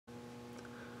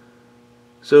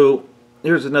So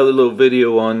here's another little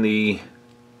video on the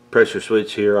pressure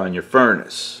switch here on your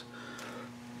furnace.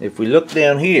 If we look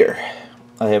down here,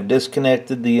 I have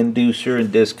disconnected the inducer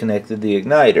and disconnected the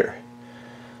igniter.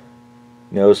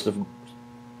 Notice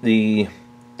the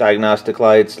diagnostic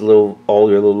lights, all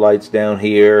your little lights down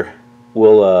here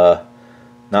will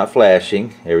not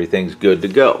flashing. Everything's good to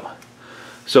go.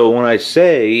 So when I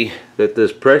say that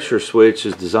this pressure switch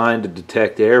is designed to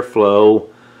detect airflow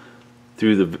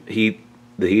through the heat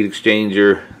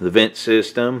exchanger, the vent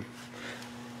system,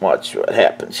 watch what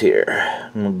happens here.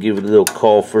 I'm going to give it a little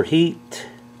call for heat.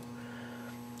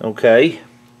 Okay,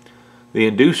 the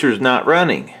inducer is not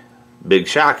running. Big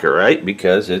shocker, right?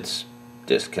 Because it's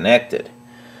disconnected.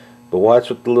 But watch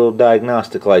what the little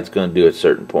diagnostic light's going to do at a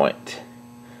certain point.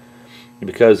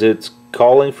 Because it's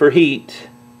calling for heat,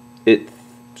 it's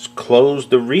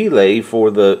closed the relay for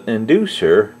the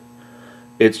inducer.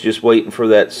 It's just waiting for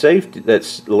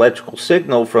that electrical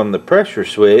signal from the pressure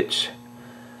switch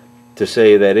to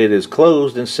say that it is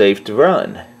closed and safe to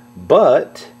run.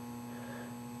 But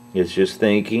it's just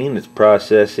thinking, it's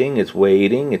processing, it's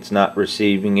waiting, it's not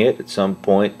receiving it. At some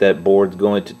point that board's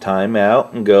going to time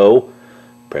out and go,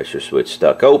 pressure switch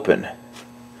stuck open.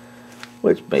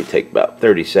 Which may take about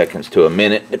 30 seconds to a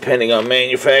minute depending on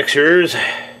manufacturers.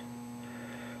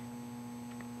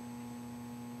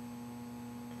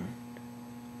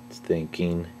 It's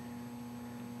thinking.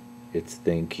 It's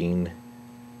thinking.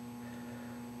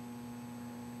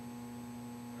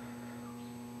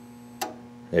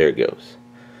 There it goes.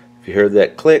 If you heard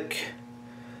that click,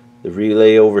 the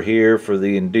relay over here for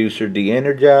the inducer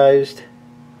de-energized,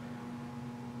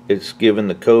 it's given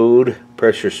the code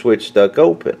pressure switch stuck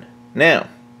open. Now,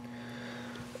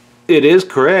 it is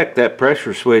correct that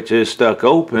pressure switch is stuck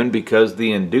open because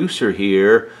the inducer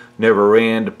here never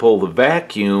ran to pull the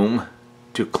vacuum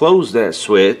to close that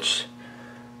switch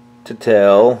to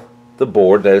tell the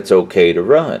board that it's okay to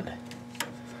run.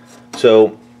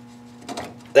 So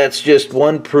that's just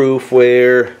one proof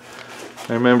where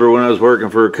I remember when I was working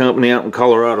for a company out in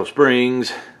Colorado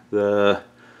Springs, the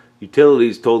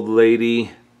utilities told the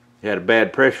lady he had a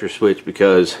bad pressure switch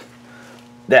because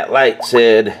that light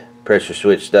said pressure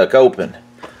switch stuck open.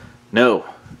 No,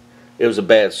 it was a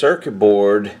bad circuit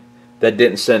board that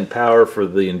didn't send power for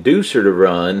the inducer to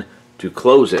run to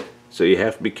close it. So you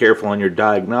have to be careful on your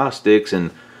diagnostics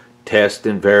and test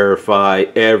and verify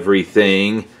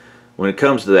everything when it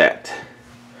comes to that.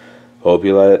 Hope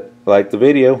you like the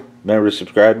video. Remember to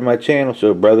subscribe to my channel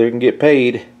so a brother can get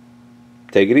paid.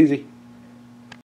 Take it easy.